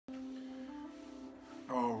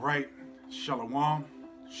right, Shalom,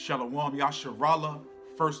 Shalom, Yasharallah,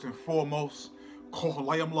 first and foremost,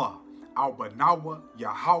 Kohalayim La, Al Banawa,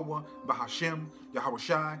 Yahweh, Bahashem,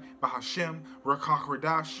 Yahawashi, Bahashem, Rakach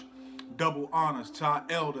Radash. Double honors to our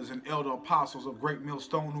elders and elder apostles of Great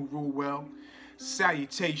Millstone who rule well.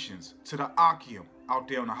 Salutations to the Akim out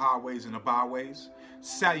there on the highways and the byways.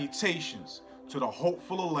 Salutations to the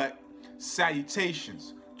hopeful elect.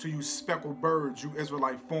 Salutations to you speckled birds, you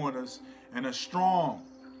Israelite foreigners, and a strong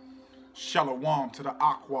shalom to the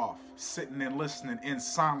Akwaf, sitting and listening in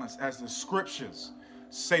silence as the scriptures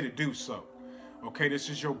say to do so. Okay, this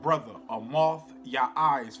is your brother, Amoth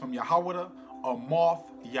Ya'ayz from Yahweh, Amoth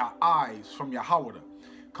Ya'ayz from Yahweh,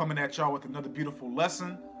 coming at y'all with another beautiful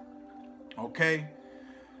lesson. Okay,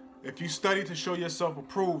 if you study to show yourself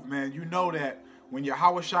approved, man, you know that when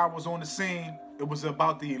Yahawashi was on the scene, it was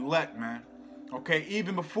about the elect, man. Okay,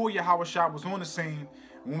 even before Yahawashi was on the scene,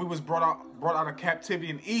 when we was brought out of captivity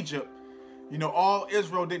in Egypt, you know, all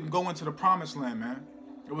Israel didn't go into the promised land, man.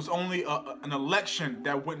 It was only an election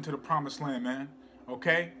that went into the promised land, man.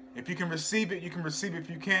 Okay, if you can receive it, you can receive it. If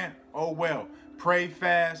you can't, oh well. Pray,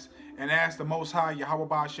 fast, and ask the Most High, Yahweh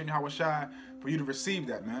Ba'ashem Yahawashi, for you to receive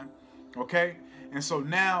that, man. Okay, and so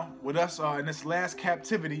now with us in this last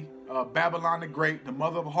captivity, Babylon the Great, the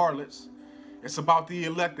mother of harlots, it's about the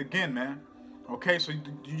elect again, man. Okay, so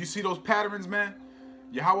do you see those patterns, man?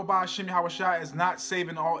 Yahweh Ba'ashem Yahawashi is not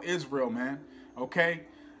saving all Israel, man. Okay,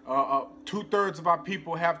 2/3 of our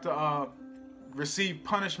people have to receive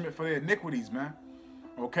punishment for their iniquities, man.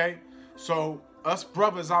 Okay, so us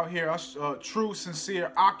brothers out here, us true,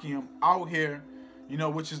 sincere Akim out here, you know,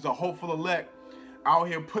 which is the hopeful elect, out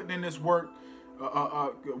here putting in this work,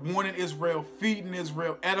 warning Israel, feeding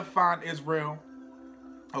Israel, edifying Israel,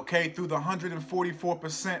 okay, through the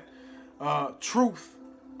 144% truth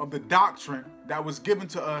of the doctrine that was given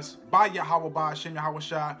to us by Yahweh Ba'ashem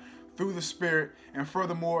Yahawashi through the Spirit, and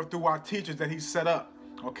furthermore through our teachers that he set up,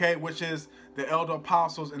 okay, which is the elder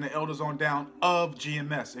apostles and the elders on down of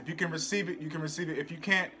GMS. If you can receive it, you can receive it. If you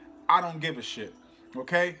can't, I don't give a shit.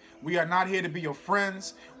 Okay, we are not here to be your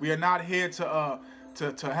friends. We are not here to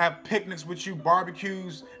have picnics with you,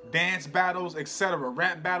 barbecues, dance battles, etc.,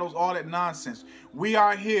 rap battles, all that nonsense. We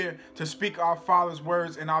are here to speak our Father's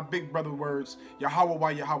words and our big brother words, Yahweh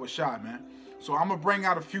wa Yahawashi, man. So I'm gonna bring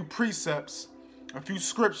out a few precepts, a few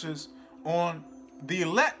scriptures on the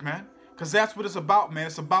elect, man, because that's what it's about, man.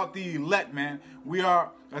 It's about the elect, man. We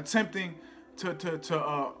are attempting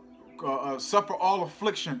to suffer all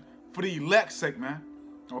affliction for the elect's sake, man.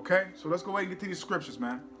 Okay, so let's go ahead and get to these scriptures,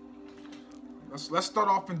 man. Let's start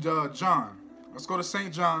off in John. Let's go to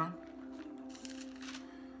St. John.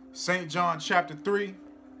 St. John chapter 3,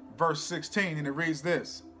 verse 16, and it reads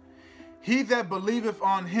this: He that believeth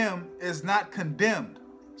on him is not condemned.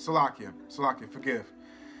 Salakia, forgive.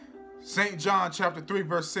 St. John chapter 3,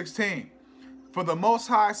 verse 16. For the Most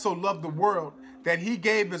High so loved the world that he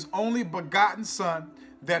gave his only begotten Son,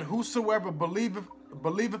 that whosoever believeth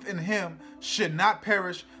in him should not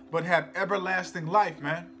perish, but have everlasting life,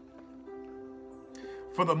 man.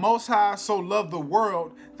 For the Most High so loved the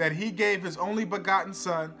world that he gave his only begotten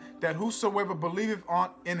Son, that whosoever believeth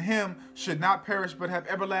in him should not perish but have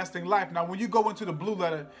everlasting life. Now, when you go into the blue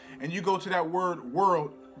letter and you go to that word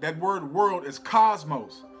world, that word world is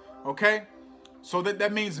cosmos, okay? So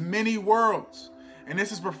that means many worlds. And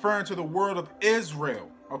this is referring to the world of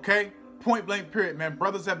Israel, okay? Point blank period, man.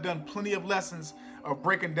 Brothers have done plenty of lessons of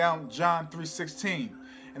breaking down John 3:16.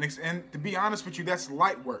 And to be honest with you, that's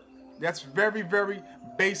light work. That's very, very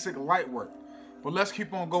basic light work. But let's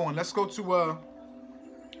keep on going. Let's go to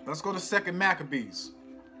 2nd Maccabees.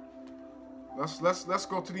 Let's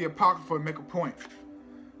go to the Apocrypha and make a point.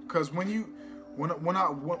 Because when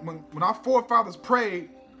our forefathers prayed,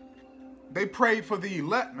 they prayed for the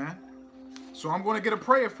elect, man. So I'm going to get a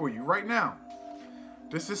prayer for you right now.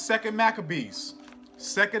 This is 2nd Maccabees.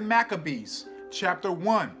 2nd Maccabees, chapter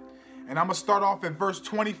 1. And I'm going to start off at verse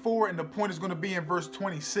 24, and the point is going to be in verse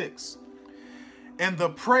 26. And the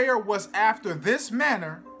prayer was after this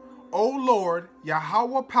manner: O Lord,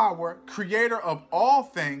 Yahweh power, creator of all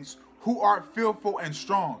things, who art fearful and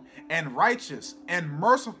strong, and righteous, and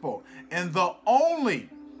merciful, and the only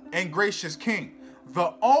and gracious King,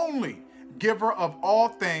 the only giver of all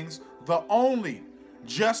things, the only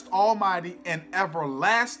just, almighty, and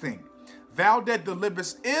everlasting. Thou that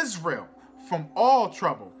deliverest Israel from all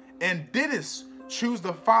trouble, and didst choose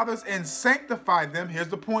the fathers and sanctify them. Here's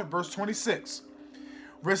the point, verse 26.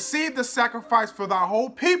 Receive the sacrifice for thy whole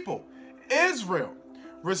people, Israel.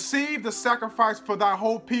 Receive the sacrifice for thy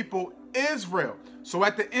whole people, Israel. So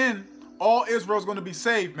at the end, all Israel is going to be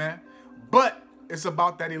saved, man. But it's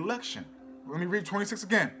about that election, Let me read 26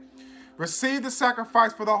 again. Receive the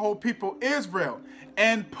sacrifice for the whole people, Israel,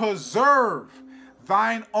 and preserve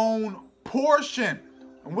thine own portion.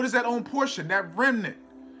 And what is that own portion? That remnant,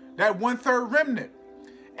 that 1/3 remnant.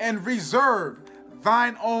 And reserve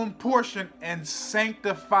thine own portion and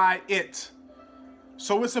sanctify it.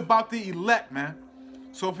 So it's about the elect, man.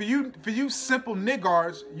 So for you simple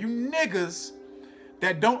niggars, you niggas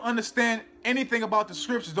that don't understand anything about the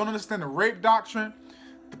scriptures, don't understand the rape doctrine,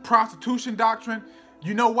 the prostitution doctrine,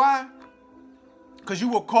 you know why? Because you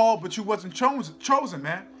were called, but you wasn't chosen,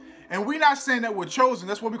 man. And we're not saying that we're chosen.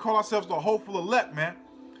 That's what we call ourselves, the hopeful elect, man.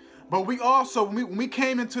 But we also, when we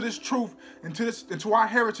came into this truth, into our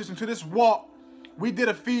heritage, into this walk, we did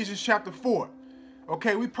Ephesians chapter 4.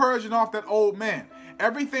 Okay, we purging off that old man.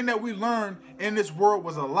 Everything that we learned in this world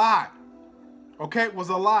was a lie. Okay, it was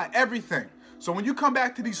a lie, everything. So when you come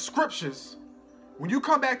back to these scriptures, when you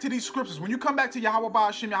come back to Yahweh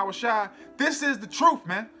Ba'ashem, Yahweh Shai, this is the truth,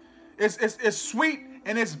 man. It's sweet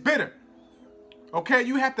and it's bitter. Okay,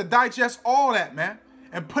 you have to digest all that, man,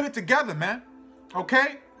 and put it together, man.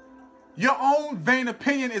 Okay? Your own vain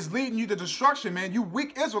opinion is leading you to destruction, man. You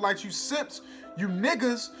weak Israelites, you simps, you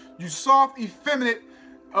niggas, you soft, effeminate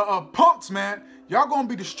punks, man. Y'all gonna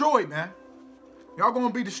be destroyed, man. Y'all gonna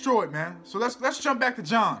be destroyed, man. So let's jump back to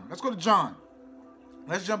John. Let's go to John.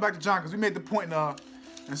 Let's jump back to John because we made the point in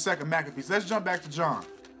 2 Maccabees. Let's jump back to John.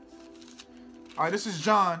 All right, this is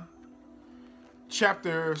John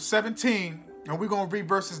chapter 17, and we're gonna read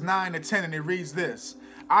verses 9 to 10, and it reads this: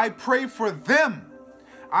 I pray for them.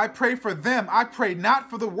 I pray for them. I pray not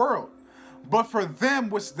for the world, but for them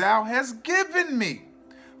which thou hast given me.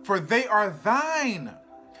 For they are thine,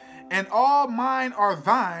 and all mine are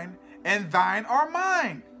thine, and thine are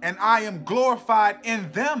mine. And I am glorified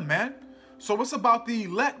in them, man. So it's about the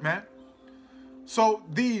elect, man. So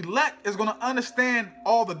the elect is going to understand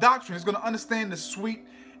all the doctrine. It's going to understand the sweet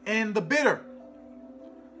and the bitter,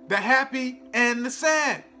 the happy and the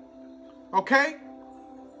sad. Okay?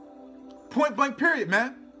 Point blank period,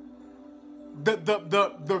 man.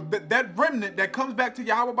 That remnant that comes back to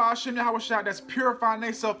Yahweh Ba'ashem, Yahweh Shai, that's purifying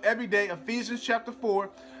themselves every day. Ephesians chapter 4,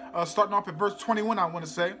 starting off at verse 21, I want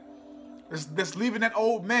to say. That's leaving that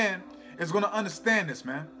old man is going to understand this,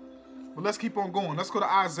 man. But let's keep on going. Let's go to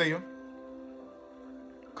Isaiah.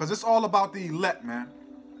 Because it's all about the elect, man.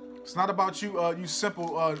 It's not about you you simple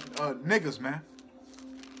niggas, man.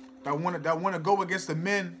 That want to go against the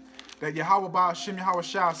men that Yahweh Ba'ashem, Yahweh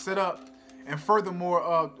Shai set up. And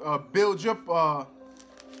furthermore, build your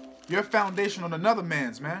foundation on another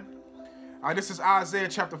man's, man. All right, this is Isaiah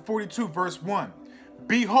chapter 42, verse 1.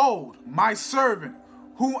 Behold, my servant,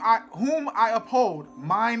 whom I uphold,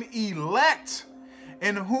 mine elect,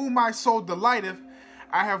 in whom my soul delighteth.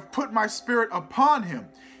 I have put my spirit upon him.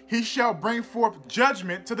 He shall bring forth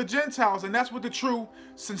judgment to the Gentiles. And that's what the true,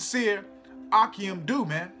 sincere Akim do,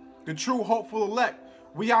 man. The true, hopeful elect.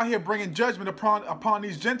 We out here bringing judgment upon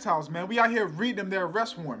these Gentiles, man. We out here reading them their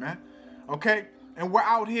arrest warrant, man. Okay? And we're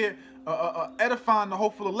out here edifying the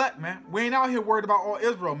hopeful elect, man. We ain't out here worried about all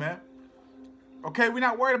Israel, man. Okay? We're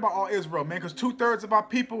not worried about all Israel, man, because 2/3 of our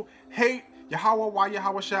people hate Yahweh,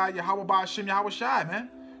 Yahweh Shai, Yahweh Ba'ashem, Yahweh Shai, man.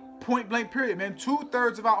 Point blank period, man.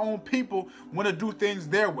 2/3 of our own people want to do things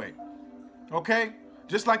their way. Okay?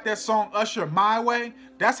 Just like that song Usher, My Way.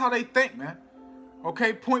 That's how they think, man.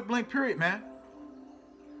 Okay? Point blank period, man.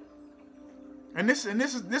 And this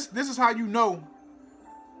is how you know.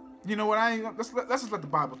 You know what? Let's just let the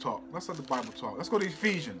Bible talk. Let's let the Bible talk. Let's go to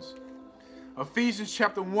Ephesians. Ephesians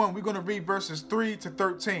chapter 1. We're going to read verses 3 to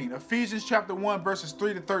 13. Ephesians chapter 1, verses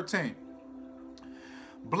 3 to 13.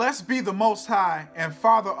 Blessed be the Most High and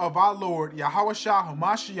Father of our Lord Yahweh Shai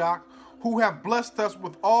HaMashiach, who have blessed us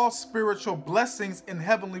with all spiritual blessings in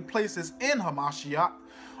heavenly places in Hamashiach,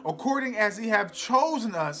 according as he have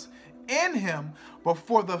chosen us in him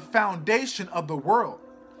before the foundation of the world,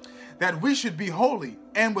 that we should be holy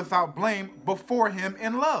and without blame before him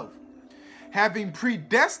in love, having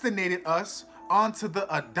predestinated us unto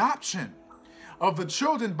the adoption of the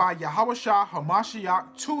children by Yahweh Shai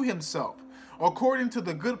HaMashiach to himself, according to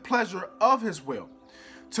the good pleasure of his will,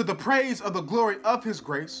 to the praise of the glory of his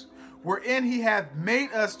grace, wherein he hath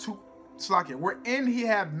made us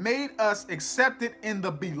accepted in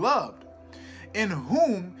the beloved, in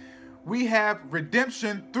whom we have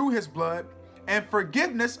redemption through his blood and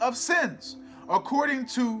forgiveness of sins, according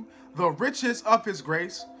to the riches of his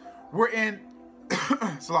grace, wherein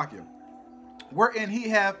he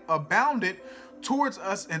hath abounded towards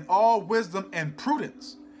us in all wisdom and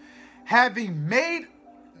prudence, having made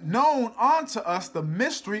known unto us the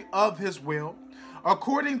mystery of his will,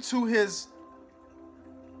 according to his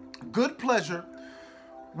good pleasure,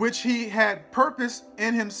 which he had purposed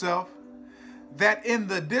in himself, that in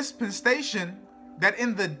the dispensation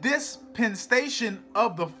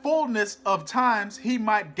of the fullness of times he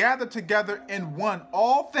might gather together in one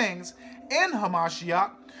all things in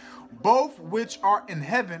Hamashiach, both which are in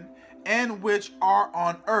heaven and which are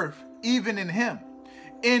on earth, even in him,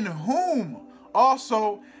 in whom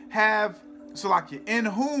also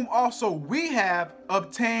we have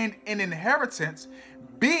obtained an inheritance,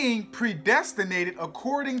 being predestinated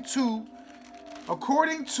according to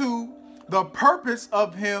the purpose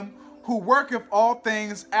of him who worketh all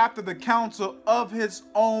things after the counsel of his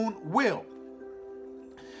own will,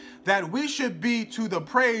 that we should be to the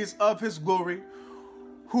praise of his glory,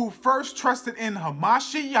 who first trusted in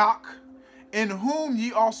Hamashiach, in whom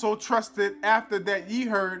ye also trusted after that ye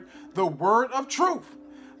heard the word of truth,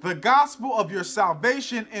 the gospel of your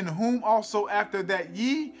salvation, in whom also after that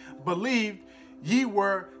ye believed, ye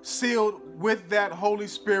were sealed with that Holy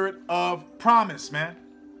Spirit of promise, man.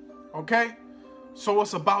 Okay? So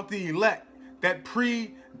it's about the elect, that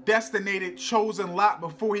predestinated chosen lot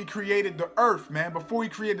before he created the earth, man, before he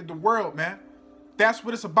created the world, man. That's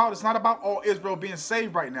what it's about. It's not about all Israel being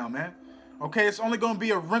saved right now, man. Okay, it's only going to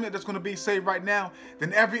be a remnant that's going to be saved right now.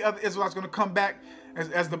 Then every other Israelite's going to come back,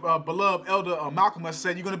 as the beloved elder Malcolm has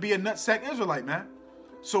said, you're going to be a nutsack Israelite, man.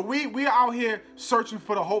 So we are out here searching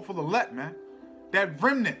for the hopeful elect, man. That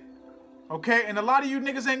remnant. Okay, and a lot of you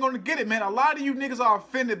niggas ain't going to get it, man. A lot of you niggas are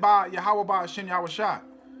offended by Yahweh, by Hashem, Yahweh Shai.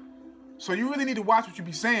 So you really need to watch what you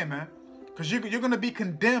be saying, man. Because you're going to be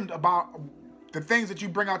condemned about the things that you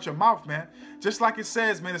bring out your mouth, man. Just like it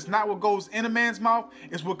says, man, it's not what goes in a man's mouth,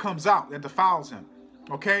 it's what comes out that defiles him.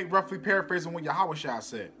 Okay, roughly paraphrasing what Yahweh Shai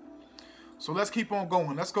said. So let's keep on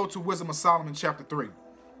going. Let's go to Wisdom of Solomon chapter 3.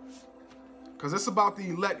 Because it's about the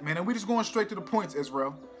elect, man. And we just going straight to the points,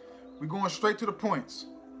 Israel. We're going straight to the points.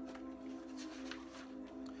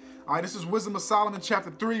 All right, this is Wisdom of Solomon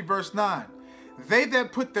chapter 3, verse 9. They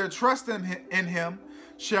that put their trust in him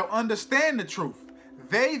shall understand the truth.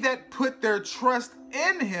 They that put their trust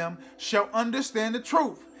in him shall understand the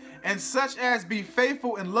truth. And such as be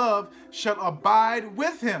faithful in love shall abide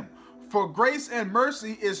with him. For grace and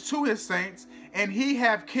mercy is to his saints, and he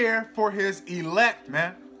have care for his elect,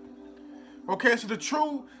 man. Okay, so the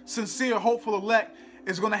true, sincere, hopeful elect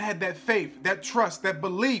is going to have that faith, that trust, that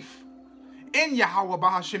belief in Yahweh,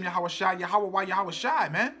 Bahashem, Yahweh Shai, Yahweh, Yahweh Shai,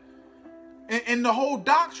 man. In the whole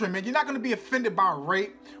doctrine, man. You're not going to be offended by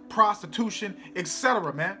rape, prostitution,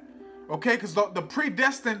 etc., man. Okay, because the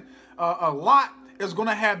predestined lot is going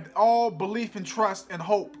to have all belief and trust and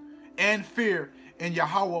hope and fear in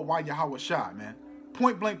Yahweh, Yahweh Shai, man.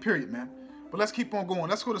 Point blank, period, man. But let's keep on going.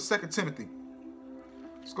 Let's go to 2 Timothy.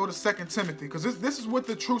 Let's go to 2 Timothy, because this is what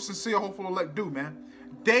the true, sincere, hopeful elect do, man.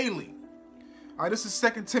 Daily. All right, this is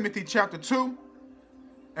 2 Timothy chapter 2,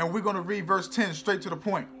 and we're going to read verse 10 straight to the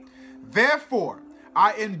point. Therefore,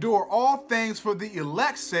 I endure all things for the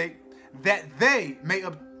elect's sake, that they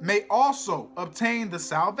may also obtain the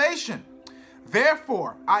salvation.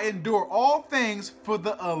 Therefore, I endure all things for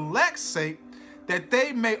the elect's sake, that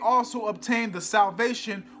they may also obtain the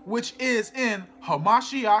salvation which is in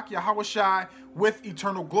Hamashiach, Yahweh Shai, with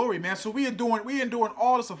eternal glory, man. So we enduring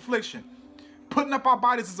all this affliction, putting up our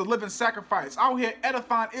bodies as a living sacrifice, out here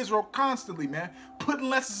edifying Israel constantly, man, putting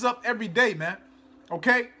lessons up every day, man.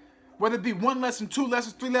 Okay, whether it be 1 lesson, 2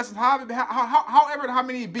 lessons, 3 lessons, however how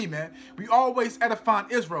many it be, man. We always edifying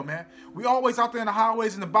Israel, man. We always out there in the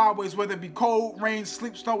highways and the byways, whether it be cold, rain,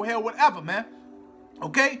 sleep, snow, hell, whatever, man.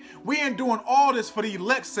 Okay, we ain't doing all this for the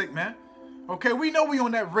elect's sake, man. Okay, we know we on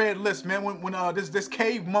that red list, man. When this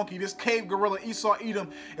cave monkey, this cave gorilla Esau Edom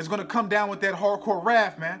is gonna come down with that hardcore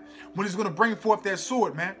wrath, man. When he's gonna bring forth that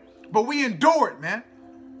sword, man. But we endure it, man.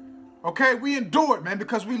 Okay, we endure it, man,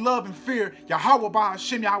 because we love and fear Yahweh by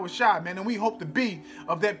Hashem, Yahweh Shai, man, and we hope to be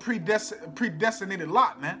of that predestinated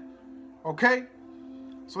lot, man. Okay,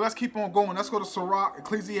 so let's keep on going. Let's go to Sirach,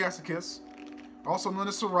 Ecclesiasticus, also known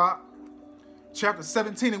as Sirach, chapter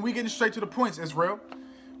 17, and we getting straight to the points, Israel.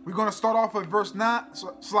 We're going to start off at verse 9,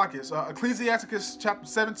 Ecclesiasticus chapter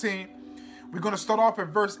 17. We're going to start off at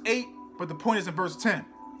verse 8, but the point is in verse 10.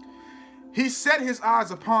 He set his eyes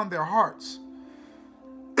upon their hearts.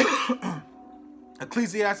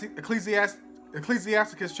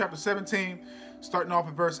 Ecclesiasticus chapter 17, starting off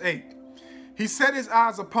at verse 8. He set his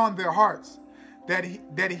eyes upon their hearts, that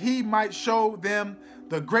he might show them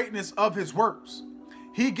the greatness of his works.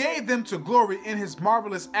 He gave them to glory in his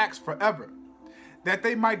marvelous acts forever, that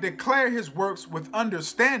they might declare his works with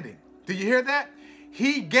understanding. Do you hear that?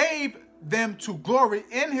 He gave them to glory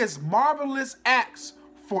in his marvelous acts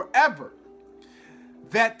forever,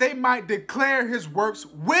 that they might declare his works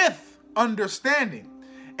with understanding.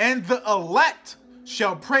 and the elect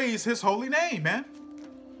shall praise his holy name, man.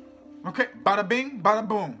 Okay, bada bing, bada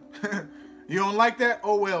boom. You don't like that?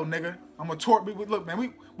 Oh well, nigga. I'm a look,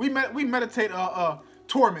 man. We meditate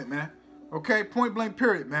torment, man. Okay, point blank,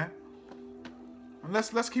 period, man. And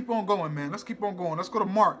let's keep on going, man. Let's keep on going. Let's go to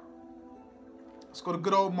Mark. Let's go to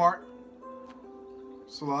good old Mark.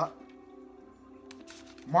 Salat.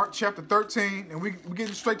 Mark chapter 13, and we're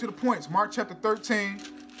getting straight to the points. Mark chapter 13,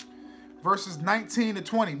 verses 19 to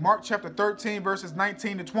 20. Mark chapter 13, verses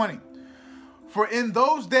 19 to 20. For in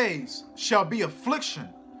those days shall be affliction,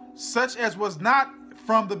 such as was not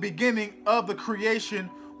from the beginning of the creation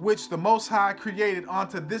which the Most High created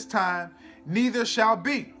unto this time, neither shall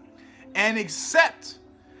be. And except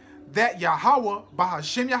that Yahweh,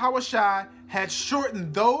 Bahashem Yahawashi, had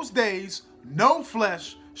shortened those days, no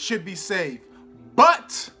flesh should be saved.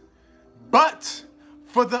 But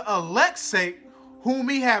for the elect's sake, whom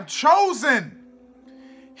he have chosen,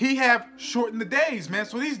 he have shortened the days, man.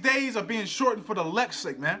 So these days are being shortened for the elect's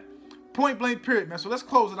sake, man. Point blank, period, man. So let's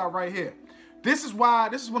close it out right here. This is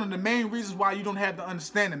one of the main reasons why you don't have the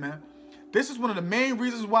understanding, man. This is one of the main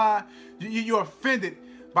reasons why you're offended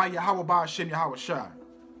by Yahweh Bahashem Yahawashi.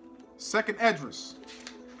 Second Esdras.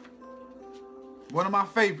 One of my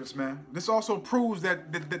favorites, man. This also proves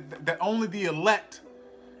that only the elect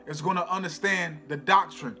is going to understand the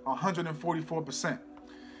doctrine 144%.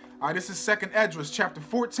 All right, this is Second Esdras, chapter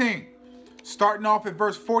 14. Starting off at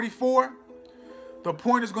verse 44, the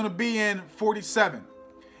point is going to be in 47.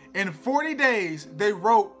 In 40 days, they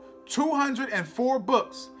wrote 204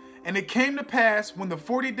 books. And it came to pass, when the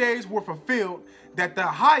 40 days were fulfilled, that the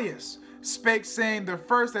highest spake, saying, the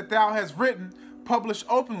first that thou hast written, publish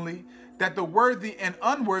openly, that the worthy and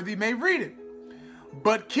unworthy may read it.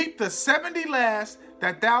 But keep the 70 last,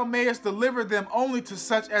 that thou mayest deliver them only to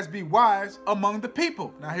such as be wise among the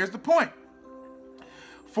people. Now here's the point.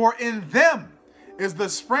 For in them is the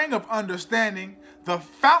spring of understanding, the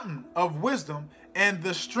fountain of wisdom, and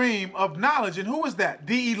the stream of knowledge. And who is that?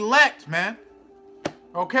 The elect, man.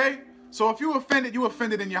 Okay? So if you offended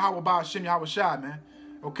in Yahweh Bahashem Yahawashi, man.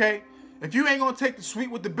 Okay? If you ain't gonna take the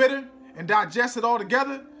sweet with the bitter and digest it all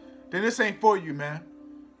together, then this ain't for you, man.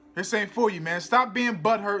 This ain't for you, man. Stop being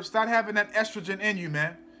butthurt. Stop having that estrogen in you,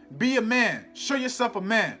 man. Be a man. Show yourself a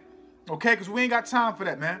man. Okay? Because we ain't got time for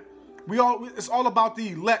that, man. It's all about the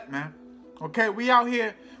elect, man. Okay? We out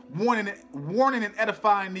here warning and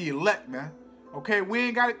edifying the elect, man. Okay? We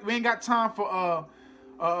ain't got time for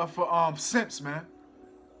simps, man.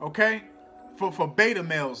 Okay? For beta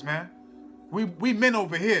males, man. We men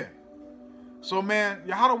over here. So, man,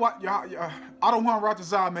 Adawan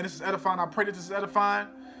Ratazah, man, this is edifying. I pray that this is edifying.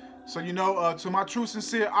 So, you know, to my true,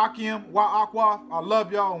 sincere Akim, Wa Akwa, I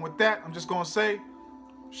love y'all. And with that, I'm just going to say,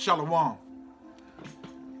 Shalom.